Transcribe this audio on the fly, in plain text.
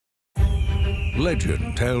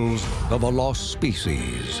legend tells of a lost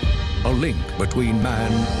species, a link between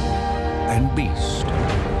man and beast.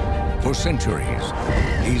 For centuries,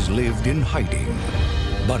 he's lived in hiding,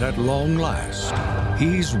 but at long last,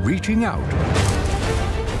 he's reaching out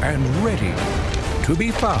and ready to be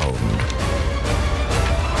found.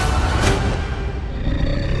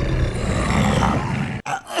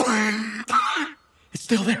 It's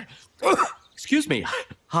still there. Excuse me.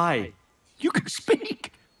 Hi. You can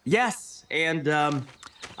speak. Yes, and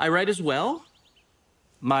I write as well.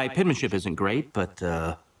 My penmanship isn't great, but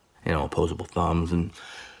opposable thumbs and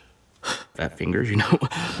fat fingers, you know.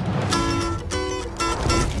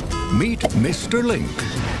 Meet Mr. Link.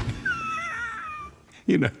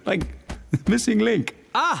 Like missing link.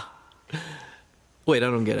 Ah! Wait, I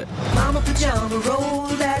don't get it. Mama pajama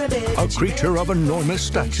rolled out of bed. A creature of enormous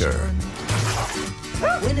stature.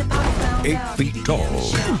 8 feet tall,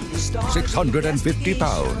 650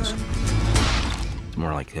 pounds. It's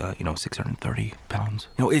more like 630 pounds.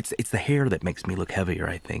 It's the hair that makes me look heavier.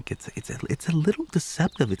 I think it's a little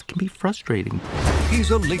deceptive. It can be frustrating. He's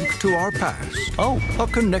a link to our past. Oh, a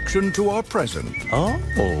connection to our present. Oh,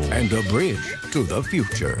 and a bridge to the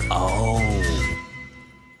future. Oh.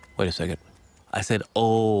 Wait a second. I said,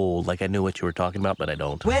 oh, like I knew what you were talking about, but I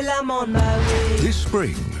don't. Well, I'm on my way. This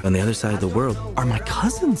spring, on the other side of the world are my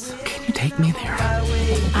cousins. Can you take me there?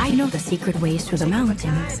 I know the secret ways through the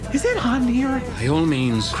mountains. Is it hot in here? By all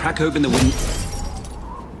means, crack open the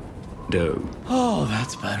window. Oh,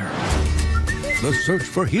 that's better. the search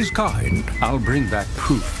for his kind I'll bring back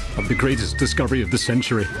proof of the greatest discovery of the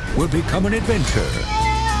century. will become an adventure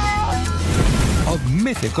of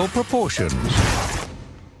mythical proportions.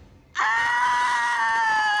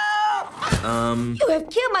 You have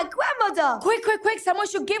killed my grandmother! Quick, quick, quick! Someone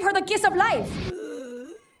should give her the kiss of life!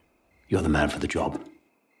 You're the man for the job.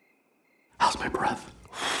 How's my breath?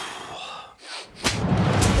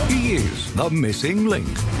 He is the missing link.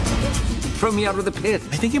 Throw me out of the pit.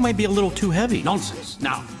 I think it might be a little too heavy. Nonsense.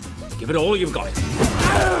 Now, give it all you've got.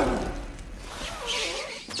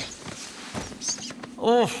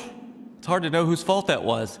 Oh, it's hard to know whose fault that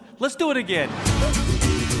was. Let's do it again.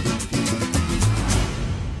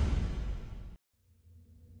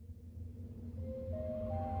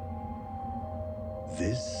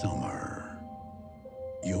 This summer,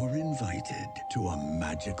 you're invited to a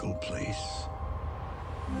magical place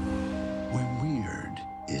where weird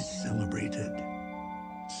is celebrated,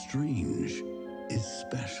 strange is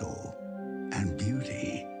special, and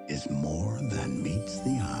beauty is more than meets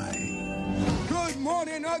the eye. Good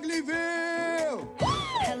morning, Uglyville!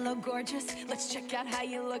 Hello, gorgeous. Let's check out how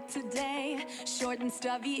you look today. Short and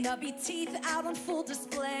stubby teeth out on full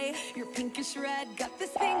display. You're pinkish red, got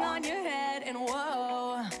this thing on your head, and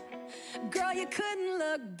whoa, girl, you couldn't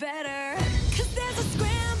look better. 'Cause there's a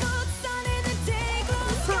scrambled sun in a day glow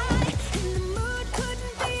sky, and the mood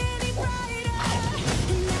couldn't be any brighter.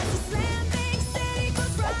 And as the slam bang city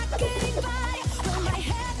goes rocking by, well, my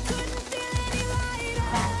head couldn't feel any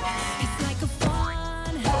lighter. It's like a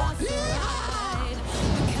fun house ride,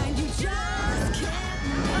 the kind you just can't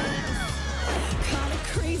miss. Call it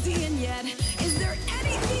crazy, and yet, is there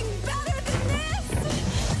anything better than this?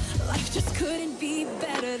 Life just couldn't be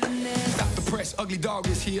better than this. Stop the press, Ugly Dog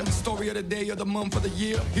is here. Story of the day, of the month, of the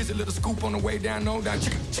year. Here's a little scoop on the way down, no down.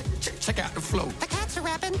 Check out the flow. The cats are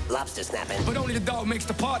rapping. Lobster snapping. But only the dog makes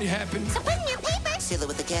the party happen. So put in your paper. Seal it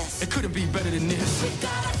with a kiss. It couldn't be better than this. We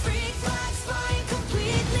got our freak flags flying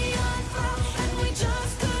completely unfurled, and we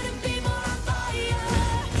just couldn't be more on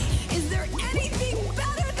fire. Is there anything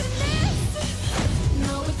better than this?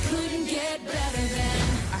 No, it couldn't get better than.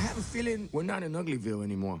 I have a feeling we're not in Uglyville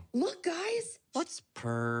anymore. Look, guys. What's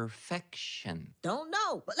perfection? Don't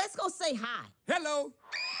know, but let's go say hi. Hello.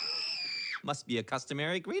 Must be a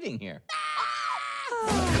customary greeting here.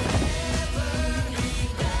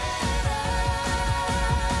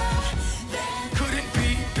 Couldn't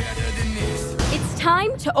be better than this. It's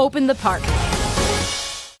time to open the park.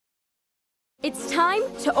 It's time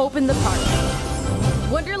to open the park.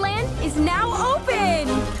 Wonderland is now open!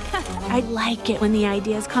 I like it when the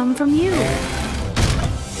ideas come from you.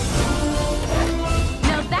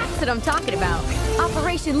 Now that's what I'm talking about.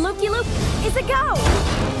 Operation Loop-de-Loop is a go!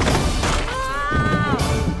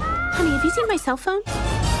 Honey, have you seen my cell phone?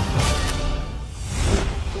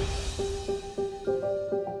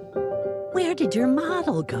 Where did your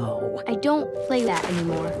model go? I don't play that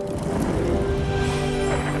anymore.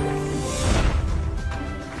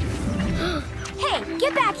 Hey,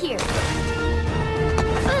 get back here!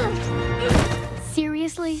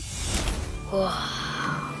 Seriously?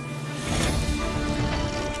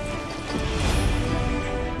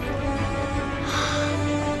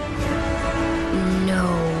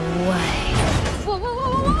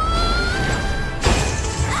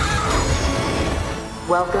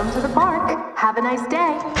 Welcome to the park. Have a nice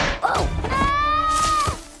day.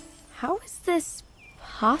 How is this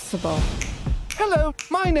possible? Hello,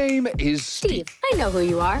 my name is Steve, I know who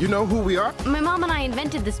you are. You know who we are? My mom and I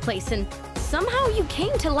invented this place, and somehow you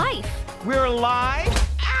came to life. We're alive?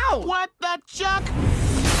 Ow! What the chuck?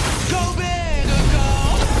 Go big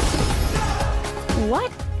or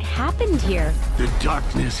What happened here? The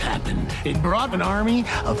darkness happened. It brought an army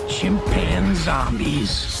of chimpanzee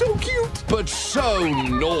zombies. So cute, but so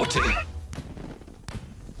naughty.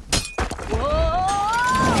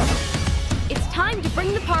 Whoa! It's time to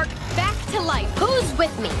bring the park back to life. Who's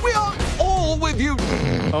with me? We are all with you.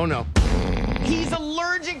 Oh no. He's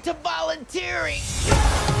allergic to volunteering.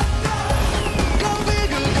 Go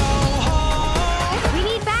big or go home. We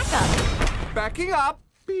need backup. Backing up.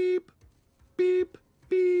 Beep, beep,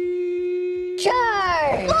 beep.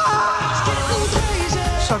 Charge!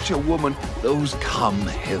 Such a woman. Those come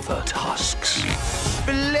hither tusks.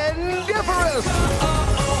 Splendiferous!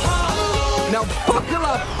 Now buckle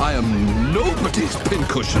up. I am nobody's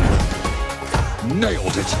pincushion.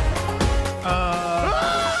 Nailed it.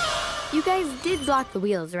 You guys did block the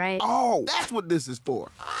wheels, right? Oh, that's what this is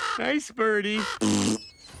for. Nice birdie. Go,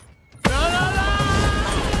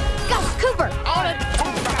 Cooper!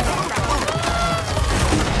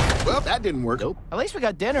 Well, that didn't work. Nope. At least we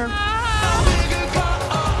got dinner.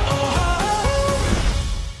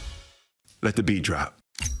 Let the beat drop.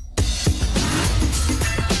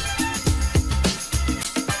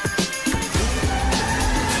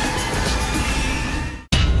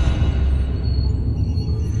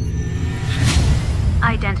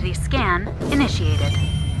 Identity scan initiated.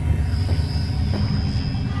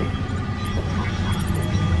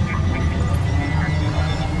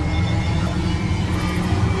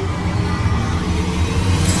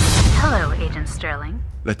 Hello, Agent Sterling.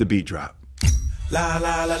 Let the beat drop. La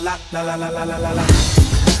la la la la la la la la la.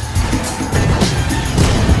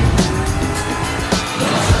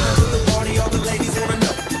 Party, all the ladies wanna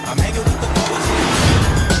know. I'm hanging with the boys.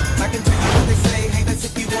 I can tell you what they say. Hey, that's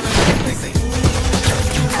if you wanna know what they say.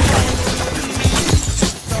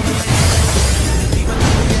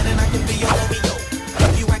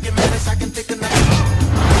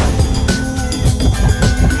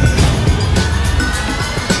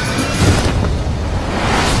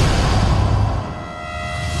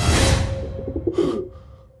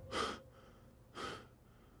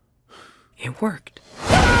 It worked.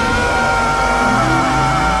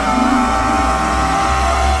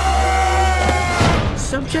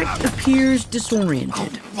 Subject appears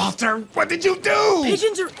disoriented. Walter, what did you do?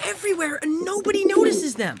 Pigeons are everywhere and nobody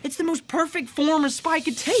notices them. It's the most perfect form a spy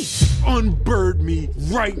could take. Unbird me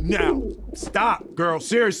right now. Stop, girl,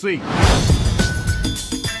 seriously.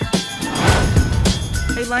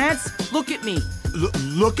 Hey, Lance, look at me.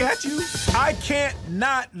 Look at you? I can't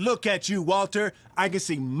not look at you, Walter. I can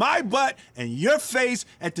see my butt and your face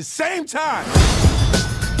at the same time.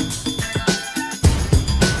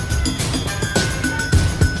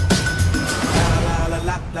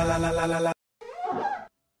 La la la la la la.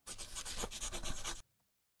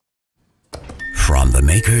 From the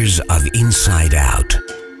makers of Inside Out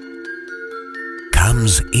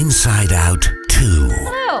comes Inside Out 2.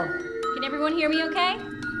 Hello. Can everyone hear me okay?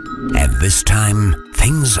 And this time,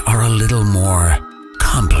 things are a little more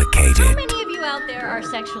complicated. How many of you out there are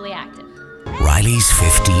sexually active? Riley's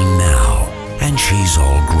 15 now, and she's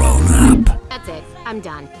all grown up. That's it. I'm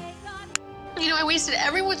done. You know, I wasted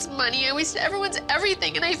everyone's money, I wasted everyone's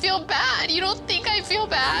everything, and I feel bad. You don't think I feel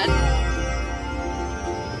bad?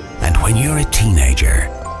 And when you're a teenager,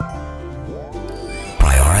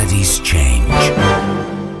 priorities change.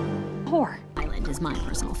 Whore Island is my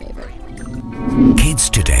personal favorite. Kids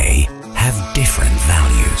today have different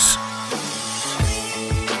values.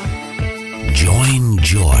 Join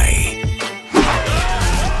joy.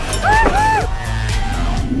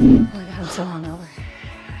 Oh my god, I'm so hungover.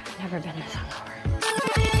 Never been this hungover.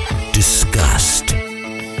 Disgust.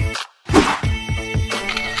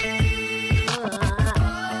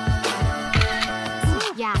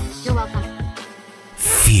 Yeah, you're welcome.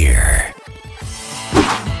 Fear.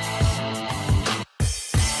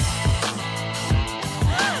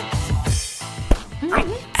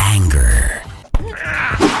 Anger.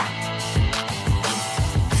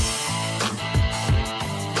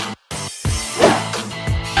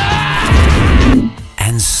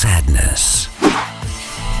 And sadness.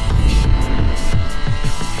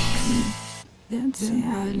 That's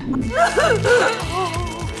sad.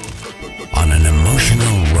 On an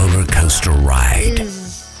emotional roller coaster ride.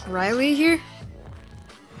 Is Riley here?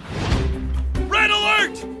 Red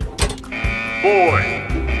alert! Boy!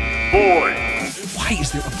 Why Why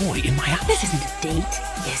is there a boy in my house? This isn't a date,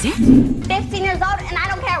 is it? 15 years old, and I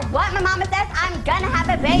don't care what my mama says, I'm gonna have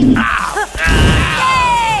a baby.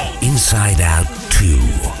 Yay! Inside Out 2.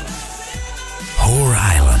 Whore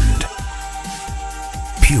Island.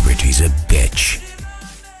 Puberty's a bitch.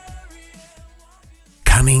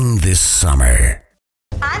 Coming this summer.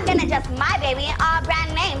 I'm gonna adjust my baby in all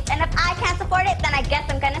brand names, and if I can't support it, then I guess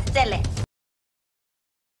I'm gonna steal it.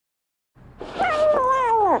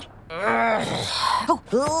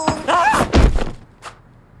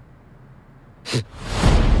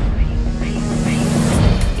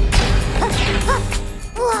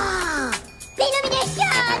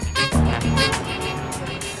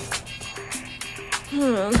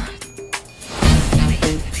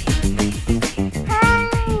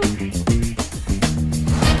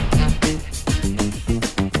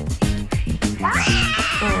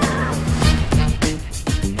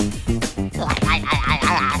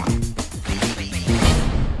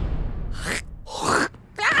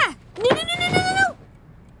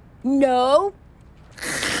 No.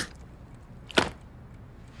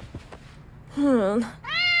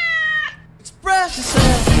 Express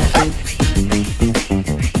yourself.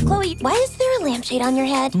 Chloe, why is there a lampshade on your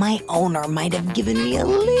head? My owner might have given me a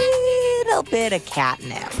little bit of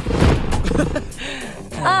catnip.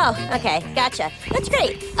 Oh, okay, gotcha. That's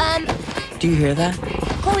great. Do you hear that?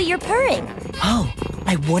 Chloe, you're purring. Oh,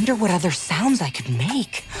 I wonder what other sounds I could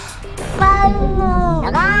make.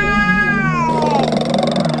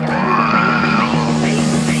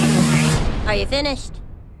 Are you finished?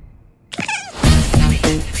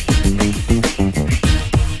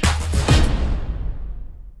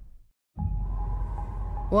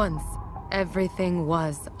 Once, everything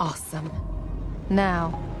was awesome.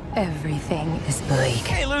 Now, everything is bleak.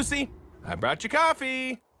 Hey, Lucy. I brought you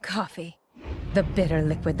coffee. Coffee. The bitter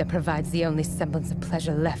liquid that provides the only semblance of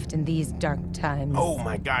pleasure left in these dark times. Oh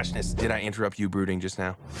my goshness. Did I interrupt you brooding just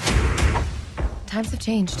now? Times have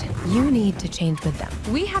changed. You need to change with them.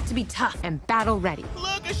 We have to be tough and battle ready.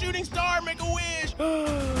 Look, a shooting star. Make a wish. Oh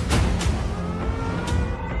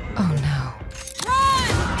no.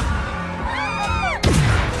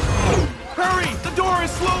 Hurry! The door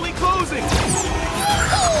is slowly closing.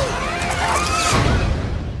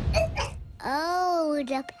 Oh,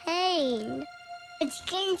 the pain. It's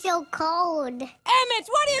getting so cold. Emmett,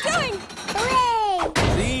 what are you doing? Hooray!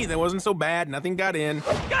 See, that wasn't so bad. Nothing got in.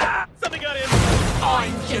 Ah! Something got in.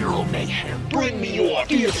 I'm General Mayhem. Bring me your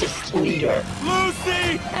fiercest leader.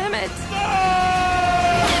 Lucy! Emmett!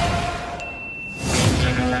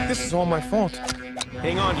 This is all my fault.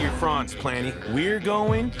 Hang on to your fronds, Planny. We're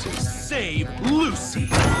going to save Lucy.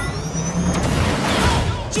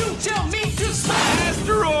 You tell me to smash!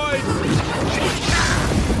 Asteroids!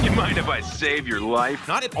 You mind if I save your life?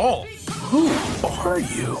 Not at all. Who are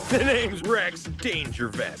you? The name's Rex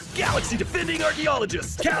Dangervest. Galaxy defending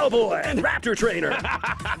archaeologist, cowboy, and raptor trainer.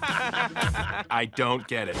 I don't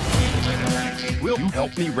get it. Will you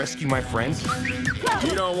help me rescue my friends?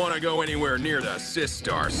 You don't want to go anywhere near the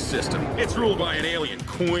Sistar system. It's ruled by an alien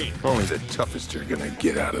queen. Only the toughest are gonna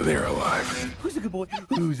get out of there alive. Who's a good boy?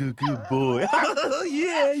 Who's a good boy?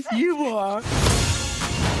 Yes, you are.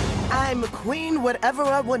 I'm Queen whatever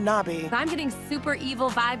I would not be. I'm getting super evil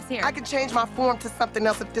vibes here. I can change my form to something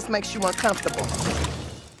else if this makes you uncomfortable.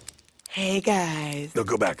 Hey, guys. No,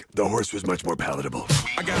 go back. The horse was much more palatable.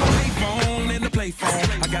 I got a payphone and a play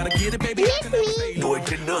phone. I gotta get it, baby. No, it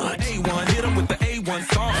did not. A1, hit him with the A1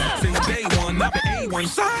 song. Since day one, not the A1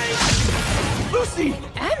 sign. Lucy!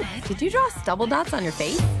 Emmett, did you draw stubble dots on your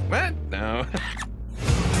face? What? No.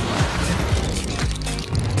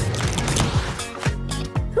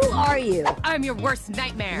 Who are you? I'm your worst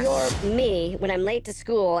nightmare. You're me when I'm late to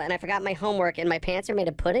school and I forgot my homework and my pants are made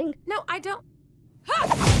of pudding? No, I don't.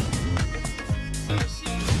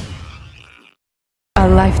 A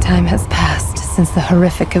lifetime has passed since the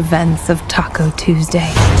horrific events of Taco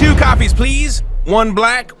Tuesday. 2 coffees, please. 1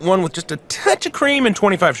 black, 1 with just a touch of cream and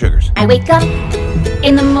 25 sugars. I wake up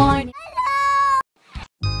in the morning.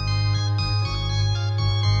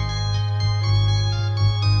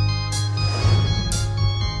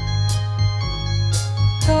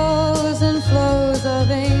 Flows and flows of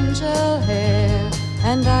angel hair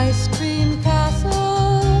and ice cream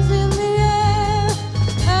castles in the air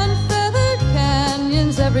and feathered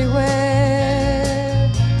canyons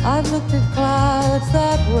everywhere. I've looked at clouds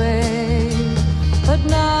that way, but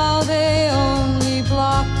now they only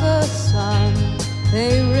block the sun.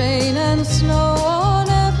 They rain and snow on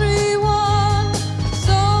everyone.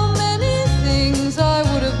 So many things I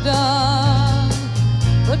would have done,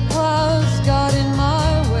 but clouds got in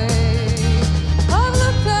my way. I've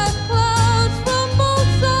looked at clouds from both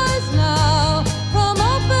sides now, from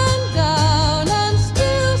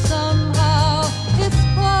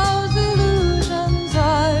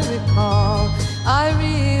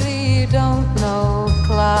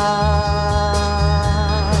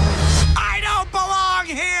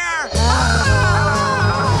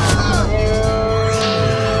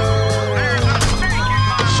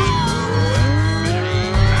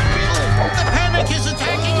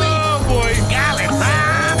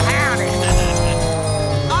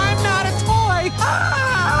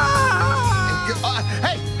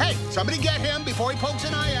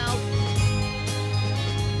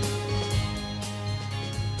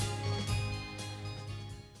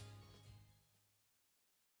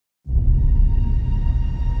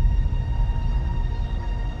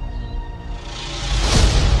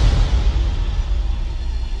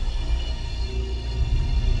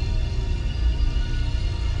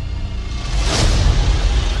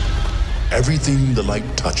Everything the light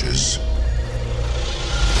touches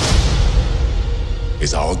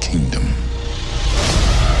is our kingdom.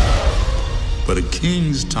 But a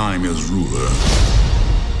king's time as ruler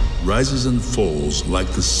rises and falls like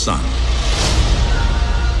the sun.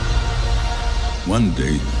 One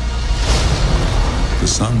day, the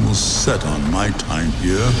sun will set on my time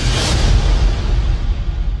here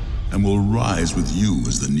and will rise with you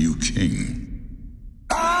as the new king.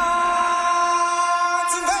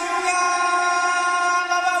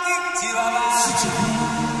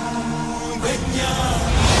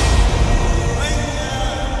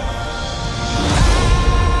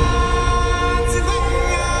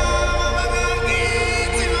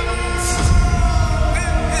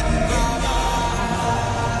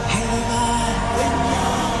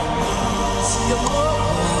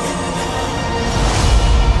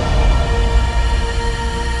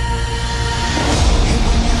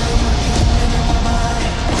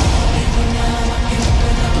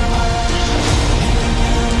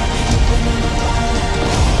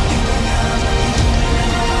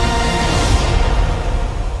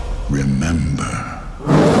 Remember.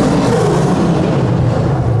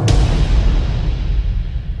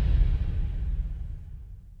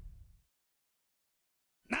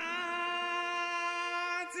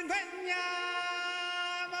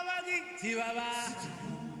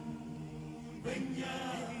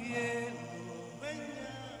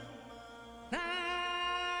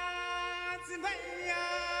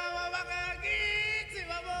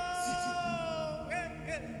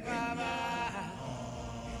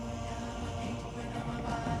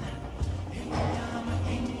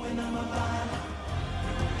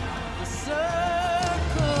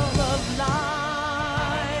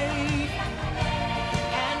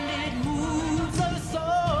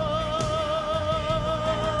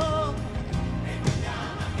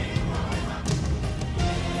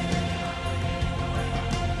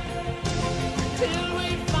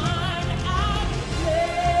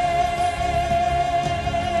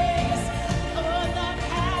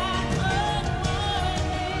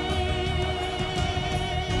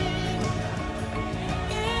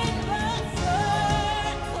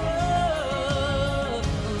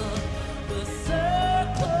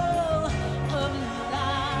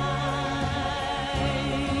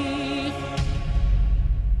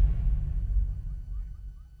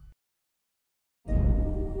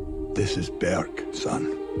 This is Berk,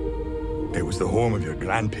 son. It was the home of your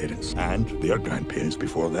grandparents and their grandparents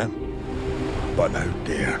before them. But out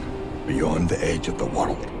there, beyond the edge of the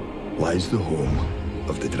world, lies the home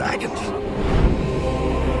of the dragons.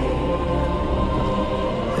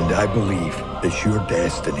 And I believe it's your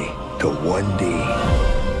destiny to one day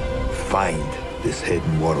find this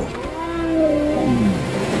hidden world.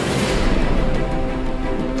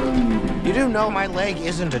 You do know my leg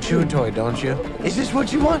isn't a chew toy, don't you? Is this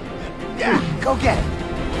what you want? Yeah, go get it.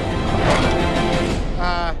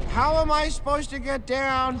 How am I supposed to get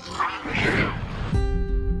down?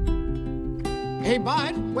 Hey,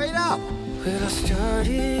 bud, wait up. Well, I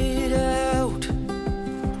started out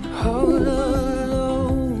all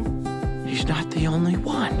alone. He's not the only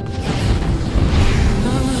one.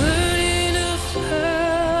 I'm learning to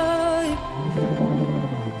fly.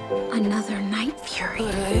 Another Night Fury.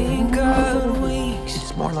 But I ain't got wings.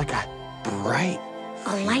 It's more like a bright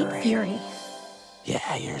A Light Fury.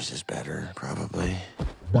 Yeah, yours is better, probably.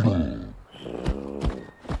 Well,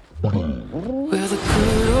 the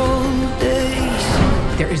good old days.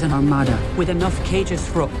 There is an armada with enough cages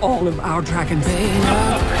for all of our dragons. May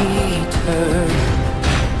not return.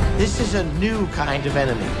 This is a new kind of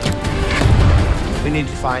enemy. We need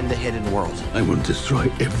to find the hidden world. I will destroy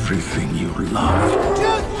everything you love.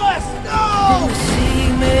 Toothless, no! The sea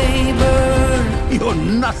may burn. You're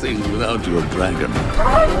nothing without your dragon.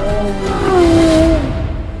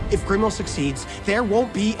 If Grimlow succeeds, there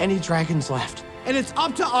won't be any dragons left. And it's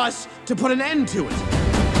up to us to put an end to it.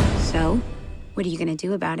 So, what are you gonna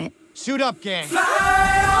do about it? Suit up, gang. We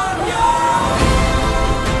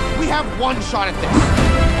have one shot at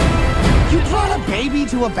this. You brought a baby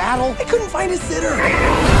to a battle? I couldn't find a sitter.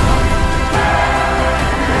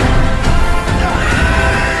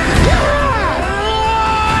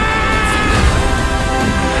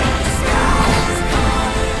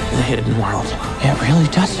 The hidden world. It really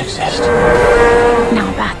does exist. Now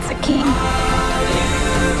that's a king.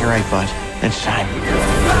 You're right, bud. It's time.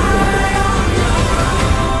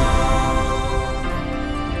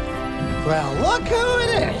 Well, look who it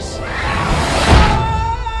is.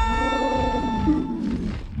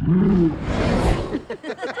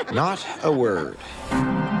 Not a word.